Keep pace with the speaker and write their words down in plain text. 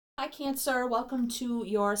Hi Cancer, welcome to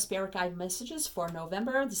your Spirit Guide messages for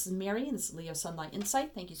November. This is Mary and this is Leo Sunlight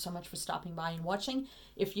Insight. Thank you so much for stopping by and watching.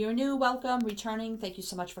 If you're new, welcome. Returning, thank you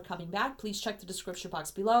so much for coming back. Please check the description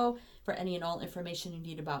box below for any and all information you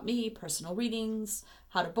need about me, personal readings,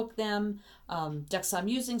 how to book them, decks I'm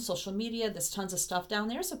using, social media. There's tons of stuff down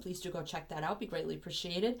there, so please do go check that out. Be greatly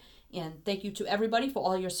appreciated. And thank you to everybody for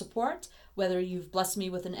all your support, whether you've blessed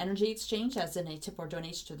me with an energy exchange as in a tip or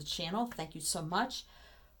donation to the channel. Thank you so much.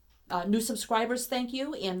 New subscribers, thank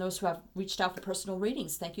you. And those who have reached out for personal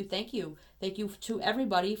readings, thank you, thank you. Thank you to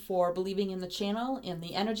everybody for believing in the channel and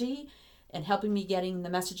the energy and helping me getting the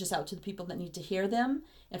messages out to the people that need to hear them.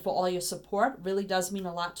 And for all your support, really does mean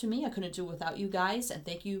a lot to me. I couldn't do it without you guys. And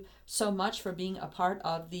thank you so much for being a part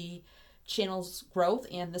of the channel's growth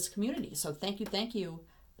and this community. So thank you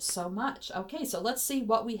so much. Okay, so let's see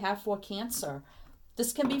what we have for Cancer.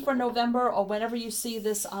 This can be for November or whenever you see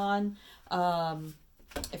this on.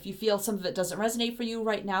 If you feel some of it doesn't resonate for you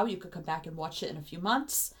right now, you could come back and watch it in a few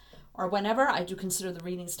months or whenever. I do consider the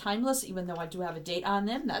readings timeless, even though I do have a date on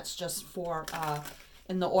them. That's just for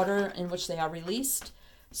in the order in which they are released.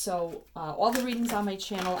 So all the readings on my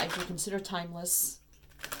channel I do consider timeless.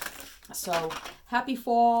 So happy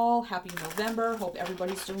fall, happy November. Hope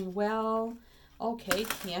everybody's doing well. Okay,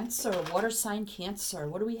 Cancer, water sign Cancer.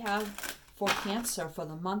 What do we have for Cancer for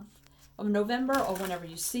the month of November or whenever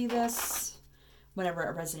you see this? Whenever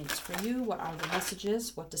it resonates for you, what are the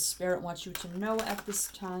messages? What does Spirit want you to know at this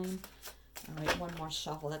time? All right, one more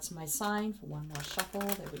shuffle. That's my sign for one more shuffle.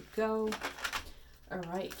 There we go. All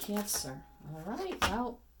right, Cancer. All right,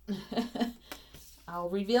 well, I'll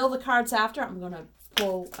reveal the cards after. I'm going to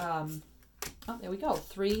pull, oh, there we go,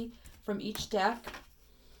 3 from each deck.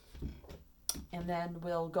 And then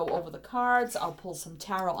we'll go over the cards. I'll pull some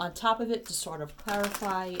tarot on top of it to sort of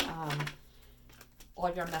clarify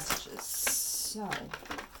all your messages. So,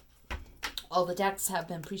 all the decks have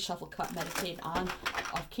been pre-shuffle, cut, meditated on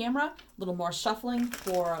off camera. A little more shuffling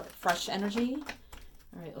for fresh energy.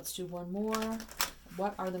 All right, let's do one more.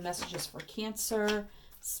 What are the messages for Cancer?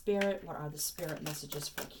 Spirit, what are the Spirit messages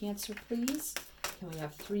for Cancer, please? Can we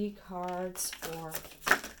have 3 cards for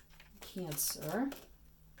Cancer?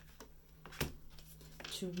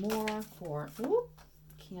 2 more for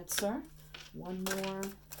Cancer. One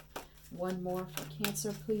more for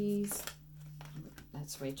Cancer, please.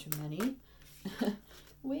 That's way too many.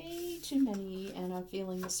 Way too many. And I'm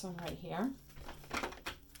feeling this one right here.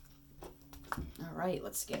 All right,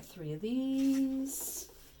 let's get 3 of these.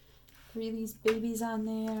 3 of these babies on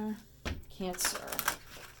there. Cancer.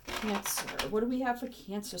 Cancer. What do we have for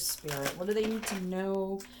Cancer, Spirit? What do they need to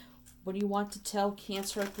know? What do you want to tell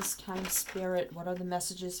Cancer at this time, Spirit? What are the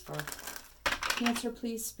messages for Cancer,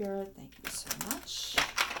 please, Spirit? Thank you so much.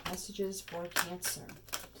 Messages for Cancer.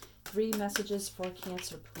 3 messages for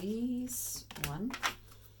Cancer, please. 1,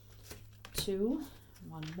 2,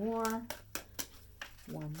 one more,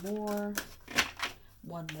 one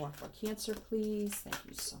more for Cancer, please. Thank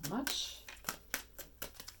you so much.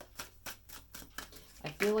 I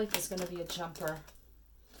feel like there's going to be a jumper.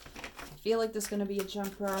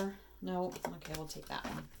 No? Okay, we'll take that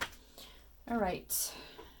one. All right. Let's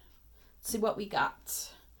see what we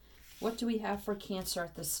got. What do we have for Cancer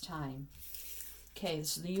at this time? Okay,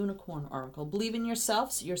 this is the Unicorn Oracle. Believe in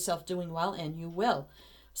yourself, see yourself doing well, and you will.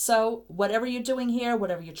 So whatever you're doing here,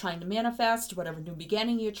 whatever you're trying to manifest, whatever new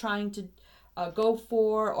beginning you're trying to go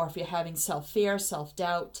for, or if you're having self-fear,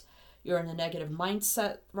 self-doubt, you're in a negative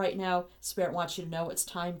mindset right now, Spirit wants you to know it's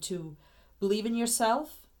time to believe in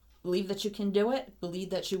yourself, believe that you can do it, believe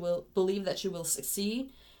that you will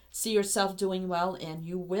succeed, see yourself doing well, and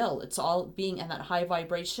you will. It's all being in that high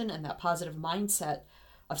vibration and that positive mindset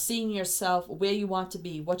of seeing yourself where you want to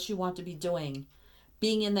be, what you want to be doing,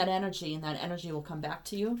 being in that energy, and that energy will come back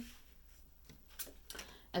to you.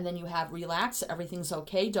 And then you have relax, everything's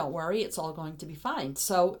okay, don't worry, it's all going to be fine.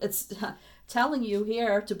 So it's telling you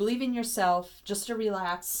here to believe in yourself, just to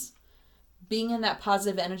relax, being in that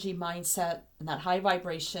positive energy mindset and that high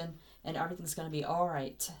vibration, and everything's going to be all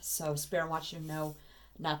right. So Spirit wants you to know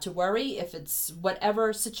not to worry if it's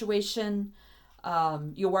whatever situation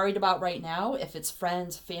you're worried about right now, if it's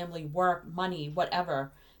friends, family, work, money,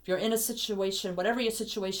 whatever. If you're in a situation, whatever your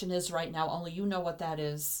situation is right now, only you know what that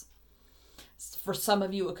is. For some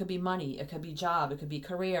of you, it could be money, it could be job, it could be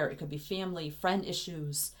career, it could be family, friend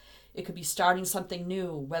issues. It could be starting something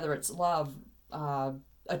new, whether it's love, a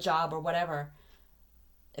job, or whatever.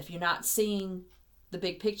 If you're not seeing the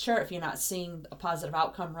big picture, if you're not seeing a positive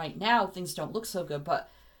outcome right now, things don't look so good. But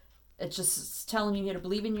it's just telling you here to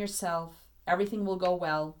believe in yourself. Everything will go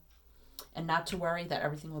well, and not to worry, that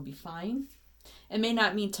everything will be fine. It may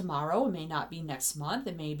not mean tomorrow. It may not be next month.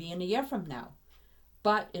 It may be in a year from now.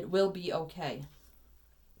 But it will be okay.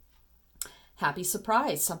 Happy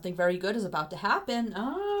surprise. Something very good is about to happen.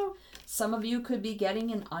 Oh, some of you could be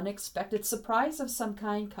getting an unexpected surprise of some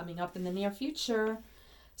kind coming up in the near future.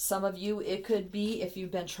 Some of you, it could be if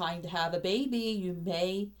you've been trying to have a baby, you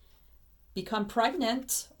may become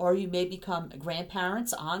pregnant, or you may become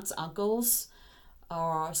grandparents, aunts, uncles,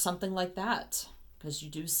 or something like that, because you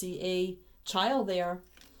do see a child there.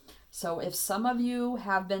 So if some of you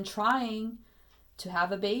have been trying to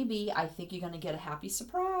have a baby, I think you're going to get a happy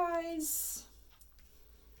surprise.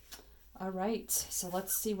 All right, so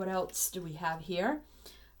let's see what else do we have here.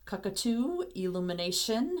 Cockatoo,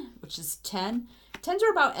 illumination, which is 10. 10s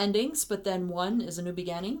are about endings, but then 1 is a new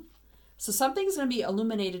beginning. So something's going to be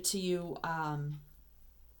illuminated to you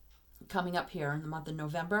coming up here in the month of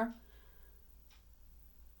November.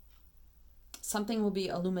 Something will be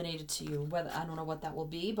illuminated to you. Whether I don't know what that will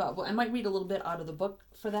be, but I might read a little bit out of the book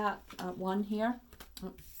for that one here.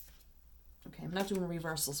 Okay, I'm not doing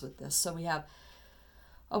reversals with this. So we have,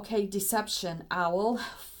 okay, deception, owl,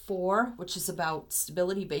 4, which is about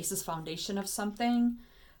stability, basis, foundation of something.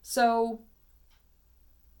 So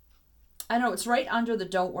I know it's right under the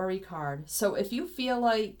don't worry card. So if you feel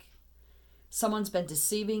like someone's been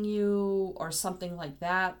deceiving you or something like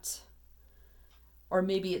that, or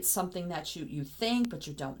maybe it's something that you think but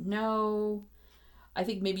you don't know, I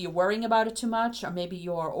think maybe you're worrying about it too much, or maybe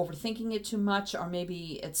you're overthinking it too much, or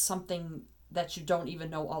maybe it's something that you don't even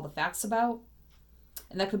know all the facts about.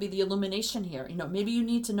 And that could be the illumination here. You know, maybe you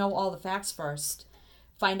need to know all the facts first.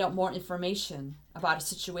 Find out more information about a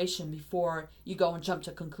situation before you go and jump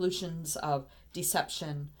to conclusions of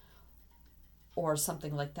deception or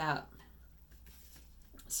something like that.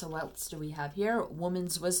 So what else do we have here?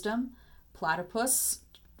 Woman's wisdom, platypus,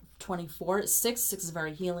 24, 6 is a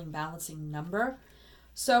very healing, balancing number.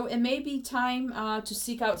 So it may be time to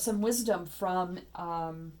seek out some wisdom from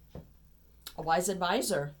a wise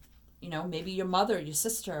advisor. You know, maybe your mother, your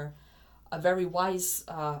sister, a very wise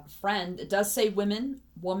friend. It does say woman,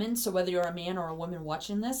 so whether you're a man or a woman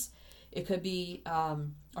watching this, it could be,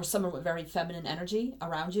 or someone with very feminine energy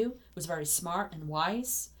around you, who's very smart and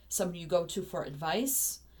wise, someone you go to for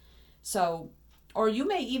advice. So, or you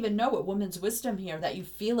may even know it, woman's wisdom here, that you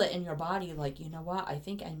feel it in your body, like, you know what, I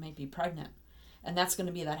think I might be pregnant. And that's going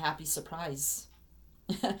to be that happy surprise.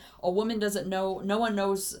 A woman doesn't know, no one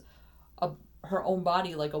knows her own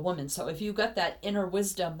body like a woman. So if you got that inner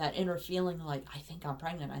wisdom, that inner feeling like, I think I'm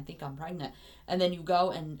pregnant, and then you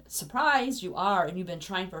go and surprise, you are, and you've been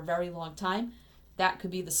trying for a very long time, that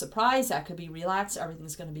could be the surprise. That could be relaxed.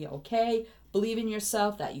 Everything's going to be okay. Believe in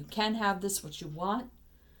yourself that you can have this, what you want.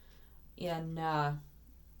 And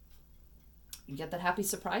you get that happy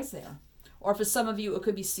surprise there. Or for some of you, it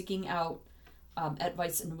could be seeking out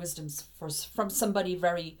advice and wisdom from somebody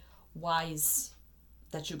very wise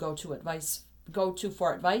that you go to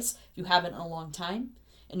for advice. If you haven't in a long time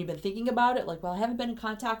and you've been thinking about it, like, well, I haven't been in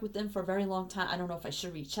contact with them for a very long time. I don't know if I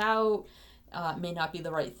should reach out. It may not be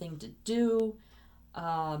the right thing to do.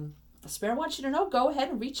 Spirit wants you to know, go ahead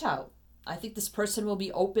and reach out. I think this person will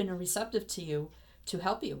be open and receptive to you to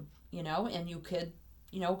help you, you know, and you could,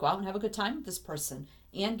 you know, go out and have a good time with this person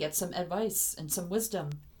and get some advice and some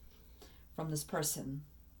wisdom from this person.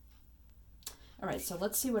 All right, so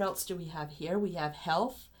let's see what else do we have here. We have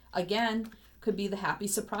health. Again, could be the happy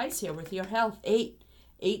surprise here with your health. 8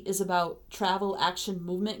 is about travel, action,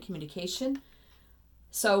 movement, communication.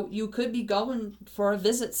 So you could be going for a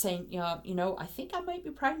visit saying, you know, I think I might be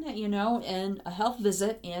pregnant, you know, and a health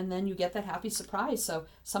visit, and then you get that happy surprise. So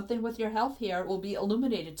something with your health here will be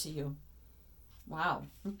illuminated to you. Wow.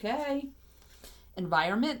 Okay.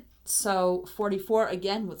 Environment. So 44,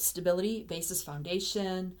 again, with stability, basis,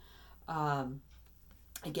 foundation.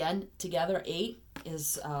 Again, together, 8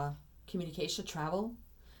 is communication, travel.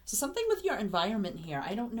 So something with your environment here.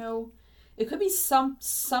 I don't know. It could be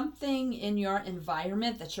something in your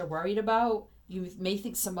environment that you're worried about. You may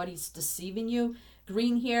think somebody's deceiving you.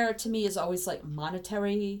 Green here to me is always like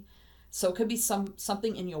monetary. So it could be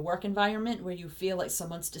something in your work environment where you feel like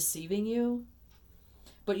someone's deceiving you.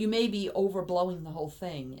 But you may be overblowing the whole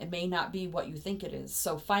thing. It may not be what you think it is.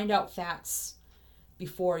 So find out facts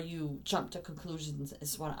before you jump to conclusions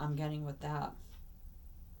is what I'm getting with that.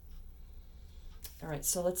 All right,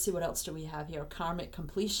 so let's see what else do we have here. Karmic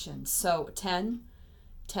completion. So 10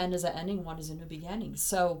 is an ending, 1 is a new beginning.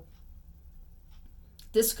 So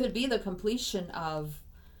this could be the completion of,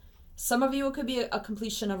 some of you it could be a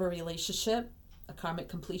completion of a relationship, a karmic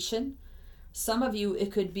completion. Some of you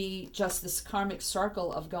it could be just this karmic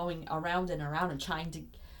circle of going around and around and trying to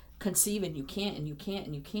conceive, and you can't, and you can't,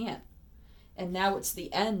 and you can't. And now it's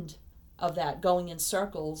the end of that going in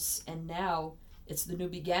circles, and now it's the new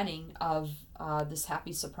beginning of this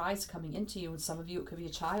happy surprise coming into you. And some of you, it could be a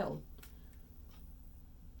child.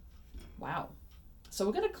 Wow. So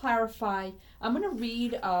we're going to clarify. I'm going to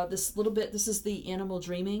read this little bit. This is the animal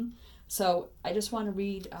dreaming. So I just want to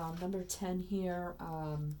read number 10 here.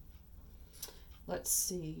 Let's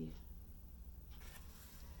see.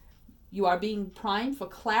 You are being primed for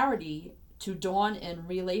clarity to dawn in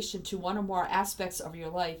relation to one or more aspects of your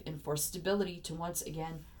life, and for stability to once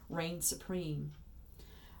again reign supreme.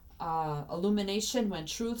 Illumination, when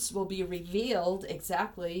truths will be revealed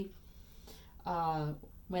exactly,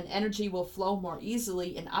 when energy will flow more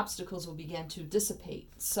easily and obstacles will begin to dissipate.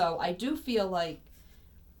 So I do feel like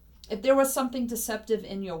if there was something deceptive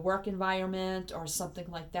in your work environment or something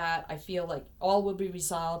like that, I feel like all will be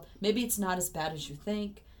resolved. Maybe it's not as bad as you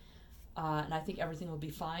think, and I think everything will be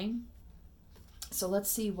fine. So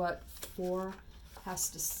let's see what 4 has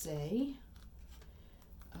to say.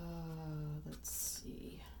 Let's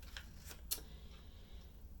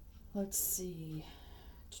see.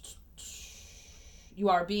 You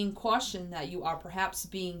are being cautioned that you are perhaps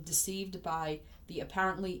being deceived by the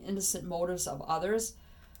apparently innocent motives of others.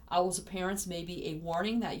 Owl's appearance may be a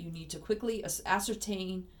warning that you need to quickly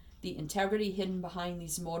ascertain the integrity hidden behind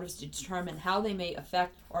these motives to determine how they may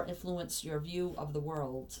affect or influence your view of the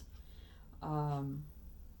world.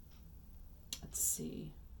 Let's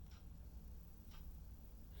see.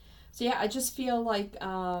 So yeah, I just feel like the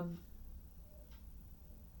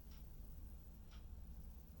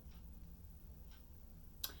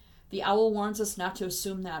owl warns us not to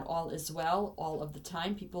assume that all is well all of the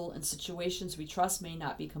time. People and situations we trust may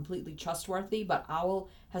not be completely trustworthy, but owl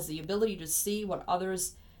has the ability to see what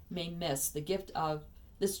others may miss. The gift of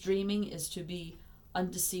this dreaming is to be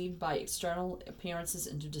undeceived by external appearances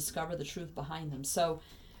and to discover the truth behind them. So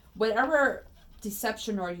whatever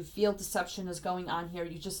deception or you feel deception is going on here,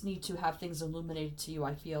 you just need to have things illuminated to you,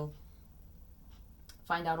 I feel.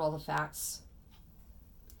 Find out all the facts.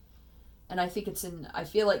 And I think I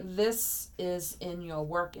feel like this is in your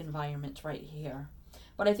work environment right here.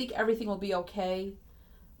 But I think everything will be okay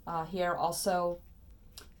here also.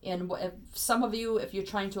 And if some of you, if you're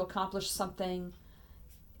trying to accomplish something,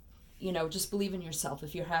 just believe in yourself.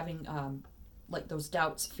 If you're having like those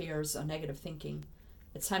doubts, fears, or negative thinking,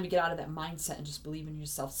 it's time to get out of that mindset and just believe in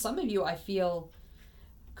yourself. Some of you, I feel,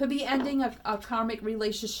 could be ending a karmic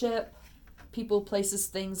relationship, people, places,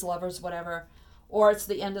 things, lovers, whatever. Or it's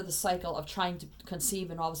the end of the cycle of trying to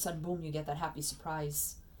conceive, and all of a sudden, boom, you get that happy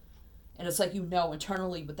surprise. And it's like,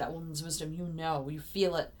 internally with that woman's wisdom, you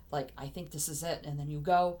feel it, like, I think this is it. And then you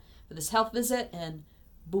go for this health visit, and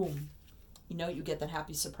boom, you get that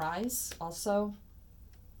happy surprise also.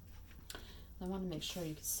 I want to make sure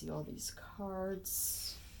you can see all these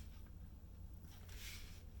cards.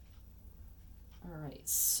 All right,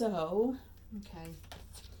 so, okay.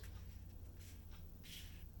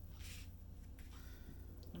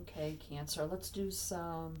 Okay, Cancer, let's do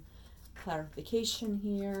some clarification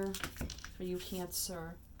here for you,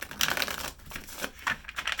 Cancer.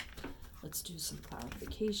 Let's do some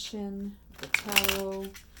clarification with the tarot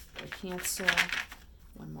for Cancer.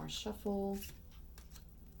 One more shuffle.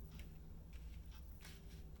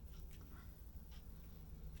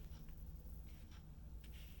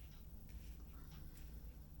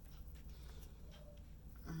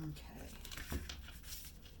 Okay.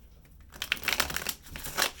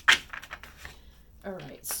 All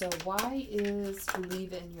right, so why is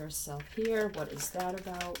believe in yourself here? What is that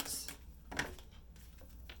about?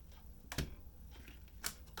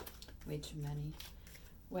 Way too many.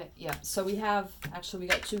 Wait, yeah, so we got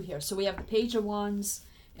 2 here. So we have the Page of Wands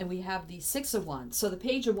and we have the 6 of Wands. So the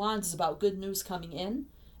Page of Wands is about good news coming in,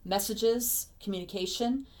 messages,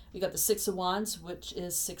 communication. We got the 6 of Wands, which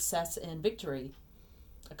is success and victory,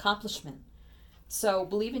 accomplishment. So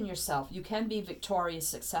believe in yourself. You can be victorious,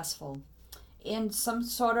 successful. And some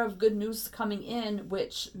sort of good news coming in,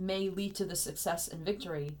 which may lead to the success and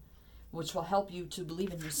victory, which will help you to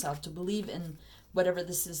believe in yourself, to believe in whatever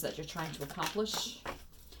this is that you're trying to accomplish.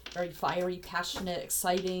 Very fiery, passionate,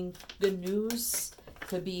 exciting, good news.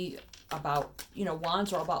 Could be about,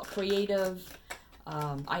 wands are about creative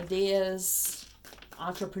ideas,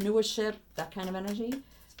 entrepreneurship, that kind of energy.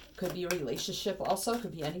 Could be a relationship also,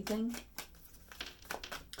 could be anything.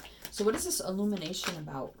 So what is this illumination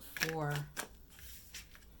about for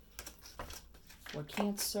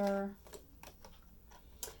Cancer?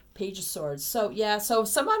 Page of Swords. So yeah, so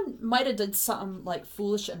someone might have did something like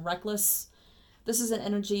foolish and reckless. This is an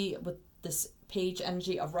energy with this page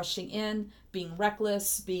energy of rushing in, being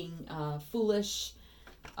reckless, being foolish,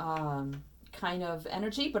 kind of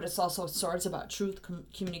energy, but it's also swords about truth,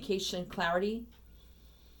 communication, clarity.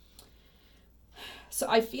 So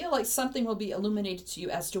I feel like something will be illuminated to you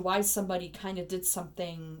as to why somebody kind of did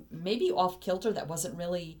something maybe off kilter that wasn't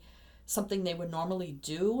really something they would normally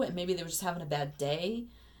do, and maybe they were just having a bad day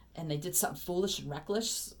and they did something foolish and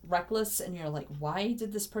reckless, and you're like, why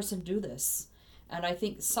did this person do this? And I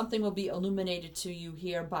think something will be illuminated to you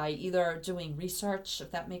here by either doing research,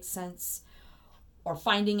 if that makes sense, or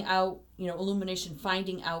finding out, illumination,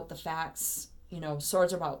 finding out the facts.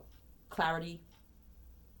 Swords are about clarity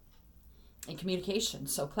and communication.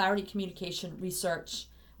 So clarity, communication, research,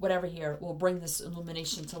 whatever here will bring this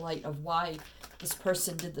illumination to light of why this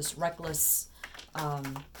person did this reckless,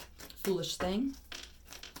 foolish thing.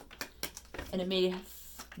 And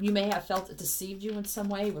you may have felt it deceived you in some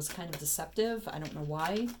way. It was kind of deceptive. I don't know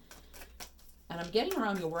why. And I'm getting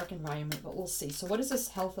around your work environment, but we'll see. So what is this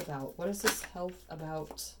health about? What is this health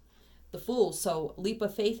about? The Fool. So leap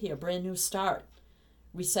of faith here, brand new start.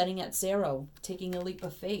 Resetting at zero, taking a leap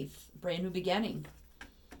of faith, brand new beginning.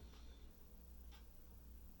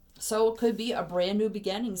 So it could be a brand new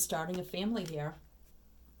beginning, starting a family here.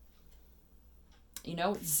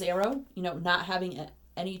 Zero, not having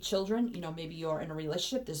any children. Maybe you're in a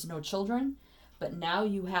relationship, there's no children, but now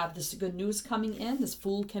you have this good news coming in. This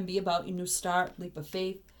Fool can be about a new start, leap of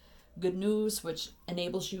faith, good news, which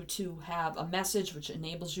enables you to have a message, which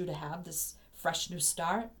enables you to have this fresh new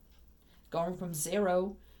start. Going from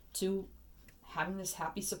zero to having this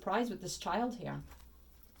happy surprise with this child here.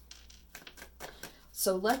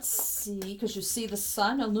 So let's see, because you see the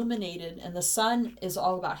sun illuminated, and the sun is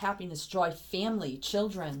all about happiness, joy, family,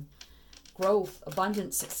 children, growth,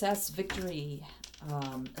 abundance, success, victory,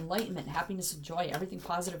 enlightenment, happiness, and joy, everything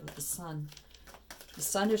positive with the sun. The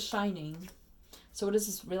sun is shining. So what is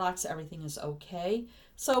this? Relax, everything is okay.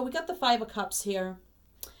 So we got the Five of Cups here,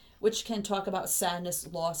 which can talk about sadness,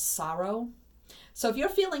 loss, sorrow. So if you're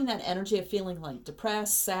feeling that energy of feeling like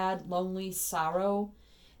depressed, sad, lonely, sorrow,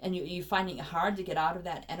 and you're finding it hard to get out of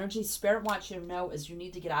that energy, Spirit wants you to know is you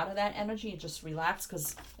need to get out of that energy and just relax,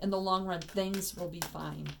 because in the long run, things will be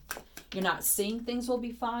fine. You're not seeing things will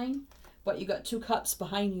be fine, but you got 2 cups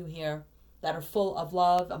behind you here that are full of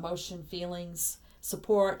love, emotion, feelings,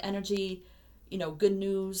 support, energy, good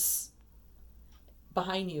news.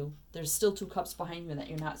 Behind you, there's still 2 cups behind you that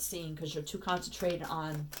you're not seeing because you're too concentrated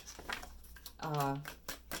on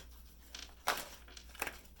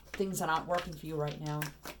things that aren't working for you right now.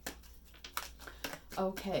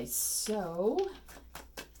 Okay, so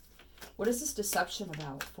what is this deception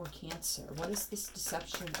about for Cancer? What is this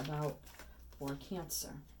deception about for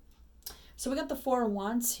Cancer? So we got the 4 of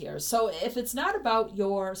Wands here. So if it's not about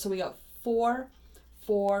so we got 4,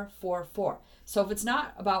 4, 4, 4. So if it's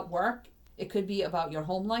not about work, it could be about your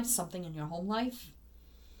home life, something in your home life.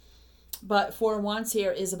 But 4 of Wands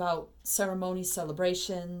here is about ceremonies,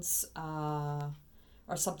 celebrations,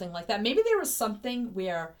 or something like that. Maybe there was something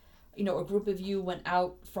where, a group of you went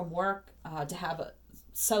out from work to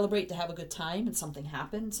celebrate, to have a good time, and something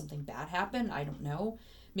happened, something bad happened. I don't know.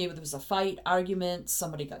 Maybe there was a fight, argument,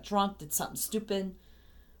 somebody got drunk, did something stupid,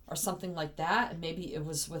 or something like that. And maybe it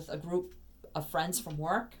was with a group of friends from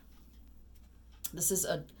work. This is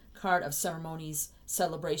a card of ceremonies,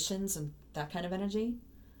 celebrations, and that kind of energy.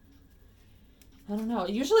 I don't know.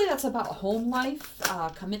 Usually that's about home life,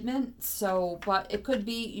 commitment. So, but it could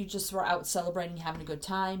be you just were out celebrating, having a good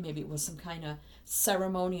time. Maybe it was some kind of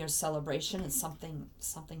ceremony or celebration and something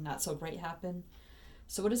not so great happened.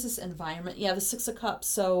 So what is this environment? Yeah, the 6 of Cups.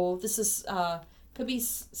 So this is, could be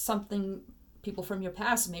something, people from your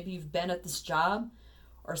past. Maybe you've been at this job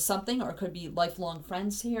or something, or it could be lifelong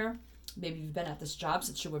friends here. Maybe you've been at this job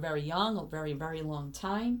since you were very young, a very, very long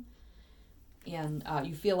time. And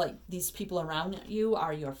you feel like these people around you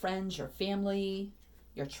are your friends, your family,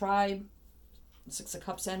 your tribe. 6 of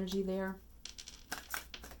Cups energy there.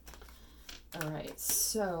 All right,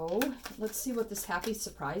 so let's see what this happy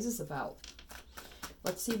surprise is about.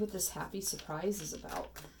 Let's see what this happy surprise is about.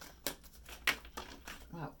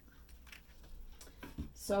 Wow.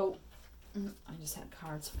 So I just had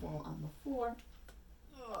cards fall on the floor.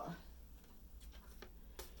 Ugh.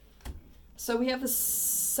 So we have the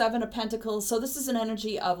 7 of Pentacles. So this is an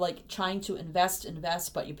energy of like trying to invest,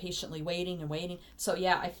 but you're patiently waiting and waiting. So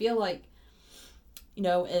yeah, I feel like,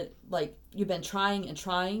 like you've been trying and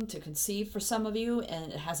trying to conceive for some of you,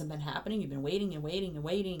 and it hasn't been happening. You've been waiting and waiting and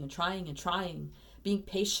waiting and trying, being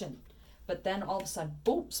patient. But then all of a sudden,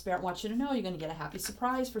 boom, Spirit wants you to know you're going to get a happy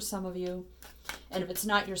surprise for some of you. And if it's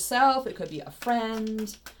not yourself, it could be a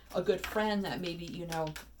friend, a good friend that maybe,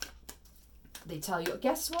 they tell you,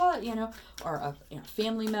 guess what, or a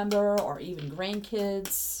family member or even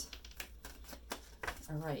grandkids.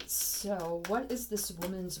 All right, so what is this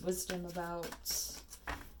woman's wisdom about?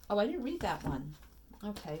 Oh, I didn't read that one.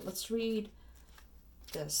 Okay, let's read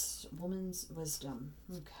this woman's wisdom.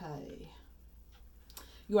 Okay.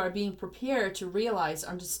 You are being prepared to realize,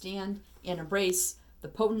 understand, and embrace the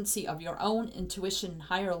potency of your own intuition,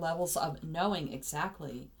 higher levels of knowing.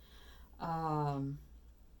 Exactly.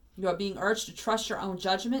 You are being urged to trust your own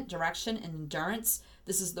judgment, direction, and endurance.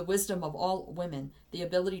 This is the wisdom of all women, the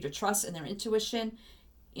ability to trust in their intuition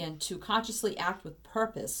and to consciously act with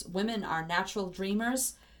purpose. Women are natural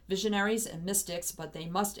dreamers, visionaries, and mystics, but they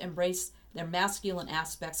must embrace their masculine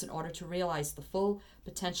aspects in order to realize the full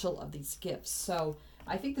potential of these gifts. So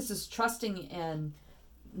I think this is trusting and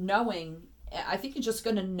knowing. I think you're just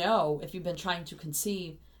going to know if you've been trying to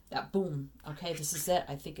conceive that, boom, okay, this is it.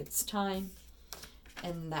 I think it's time.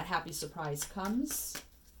 And that happy surprise comes.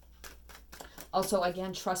 Also,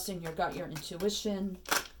 again, trusting your gut, your intuition,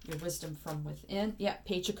 your wisdom from within. Yeah,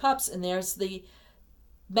 Page of Cups. And there's the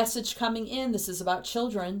message coming in. This is about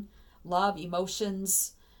children, love,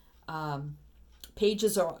 emotions.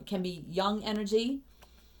 Pages can be young energy.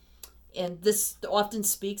 And this often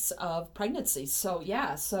speaks of pregnancy. So,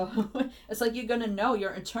 yeah, so it's like you're going to know.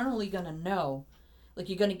 You're internally going to know. Like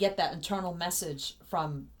you're going to get that internal message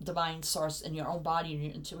from divine source in your own body and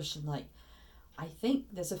your intuition. Like, I think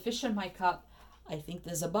there's a fish in my cup. I think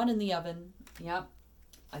there's a bun in the oven. Yep.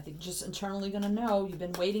 I think just internally going to know. You've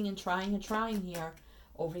been waiting and trying here,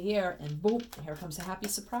 over here, and boom, here comes a happy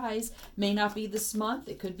surprise. May not be this month.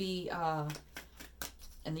 It could be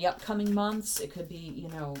in the upcoming months. It could be,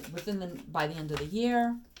 by the end of the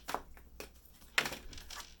year.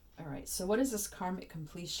 All right, so what is this karmic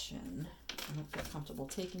completion? I don't feel comfortable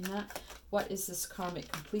taking that. What is this karmic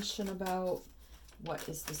completion about? What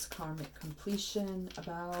is this karmic completion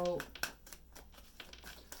about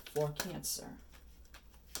for Cancer?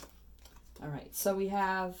 All right, so we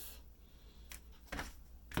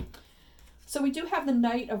do have the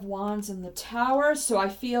Knight of Wands and the Tower. So I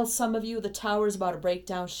feel some of you, the Tower is about a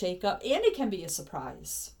breakdown, shake-up, and it can be a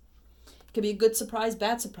surprise. It can be a good surprise,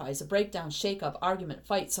 bad surprise, a breakdown, shake-up, argument,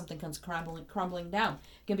 fight, something comes crumbling down.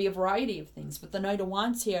 It can be a variety of things, but the Knight of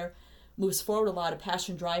Wands here moves forward a lot of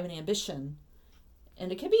passion, drive, and ambition.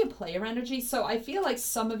 And it can be a player energy. So I feel like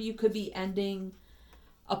some of you could be ending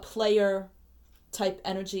a player type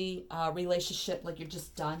energy relationship, like you're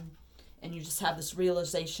just done. And you just have this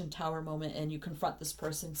realization Tower moment, and you confront this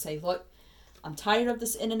person and say, look, I'm tired of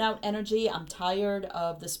this in and out energy. I'm tired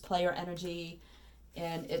of this player energy.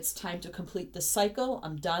 And it's time to complete this cycle.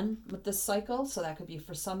 I'm done with this cycle. So that could be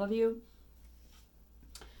for some of you.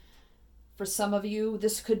 For some of you,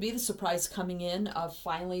 this could be the surprise coming in of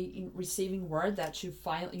finally receiving word that you've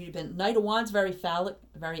been, Knight of Wands, very phallic,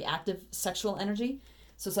 very active sexual energy.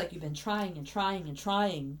 So it's like you've been trying and trying and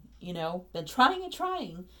trying, been trying and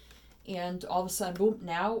trying. And all of a sudden, boom,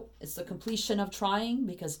 now it's the completion of trying,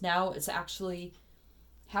 because now it's actually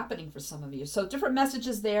happening for some of you. So different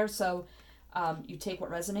messages there. So you take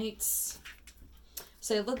what resonates.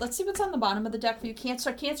 So let's see what's on the bottom of the deck for you,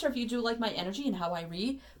 Cancer. Cancer, if you do like my energy and how I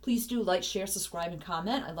read, please do like, share, subscribe, and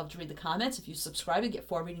comment. I love to read the comments. If you subscribe, you get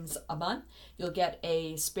 4 readings a month. You'll get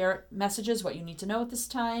a spirit messages, what you need to know at this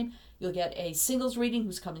time. You'll get a singles reading,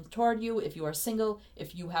 who's coming toward you. If you are single,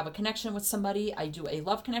 if you have a connection with somebody, I do a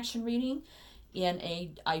love connection reading. And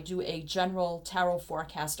I do a general tarot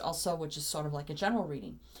forecast also, which is sort of like a general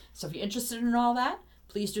reading. So if you're interested in all that,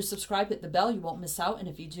 please do subscribe, hit the bell. You won't miss out. And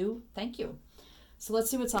if you do, thank you. So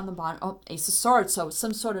let's see what's on the bottom. Oh, Ace of Swords. So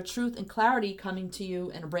some sort of truth and clarity coming to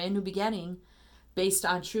you in a brand new beginning based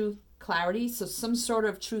on truth, clarity. So some sort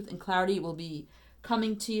of truth and clarity will be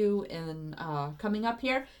coming to you and coming up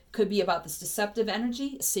here. Could be about this deceptive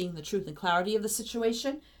energy, seeing the truth and clarity of the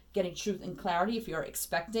situation, getting truth and clarity if you're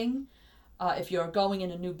expecting, if you're going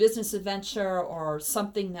in a new business adventure or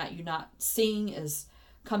something that you're not seeing is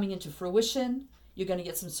coming into fruition. You're going to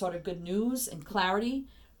get some sort of good news and clarity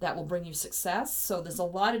that will bring you success. So there's a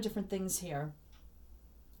lot of different things here.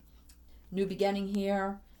 New beginning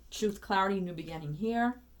here, truth, clarity, new beginning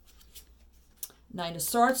here. Nine of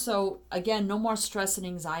Swords. So again, no more stress and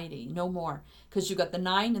anxiety, no more. Because you got the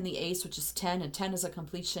 9 and the Ace, which is 10, and 10 is a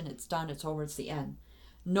completion. It's done, it's over, it's the end.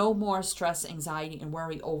 No more stress, anxiety, and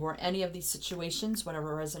worry over any of these situations,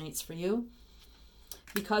 whatever resonates for you.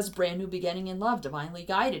 Because brand new beginning in love, divinely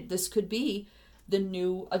guided. This could be the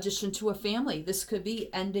new addition to a family. This could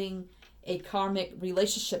be ending a karmic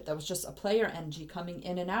relationship that was just a player energy coming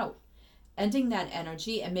in and out. Ending that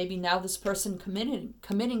energy, and maybe now this person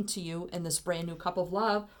committing to you in this brand new cup of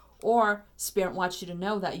love, or Spirit wants you to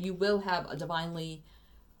know that you will have a divinely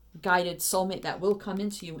guided soulmate that will come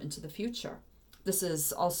into you into the future. This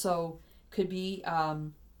is also Could be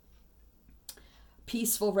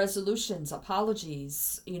peaceful resolutions,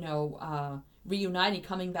 apologies, reuniting,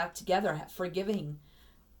 coming back together, forgiving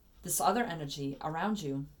this other energy around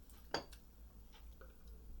you.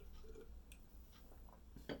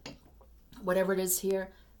 Whatever it is here,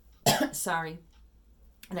 sorry,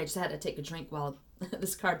 and I just had to take a drink while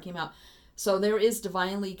this card came out. So there is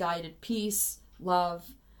divinely guided peace, love,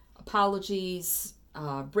 apologies,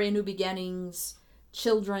 brand new beginnings,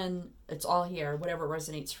 children. It's all here, whatever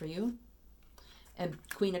resonates for you. And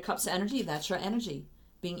Queen of Cups energy, that's your energy.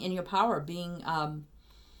 Being in your power, being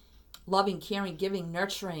loving, caring, giving,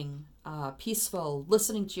 nurturing, peaceful,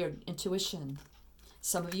 listening to your intuition.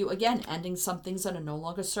 Some of you, again, ending some things that are no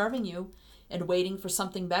longer serving you and waiting for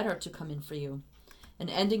something better to come in for you. And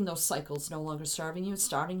ending those cycles no longer serving you,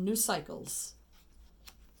 starting new cycles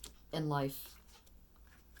in life.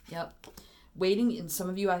 Yep. Waiting, and some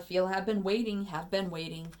of you, I feel, have been waiting,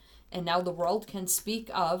 and now the world can speak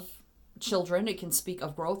of children. It can speak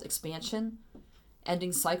of growth, expansion,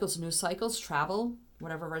 ending cycles, new cycles, travel,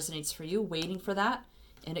 whatever resonates for you, waiting for that,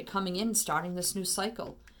 and it coming in, starting this new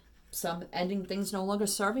cycle. Some ending things no longer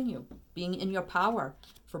serving you, being in your power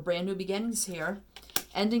for brand new beginnings here,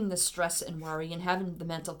 ending the stress and worry and having the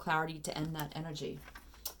mental clarity to end that energy.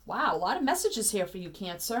 Wow, a lot of messages here for you,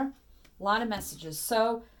 Cancer. A lot of messages.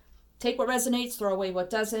 So take what resonates, throw away what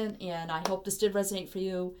doesn't, and I hope this did resonate for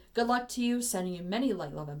you. Good luck to you, sending you many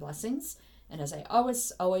light, love, and blessings. And as I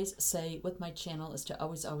always say with my channel, is to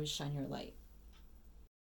always, always shine your light.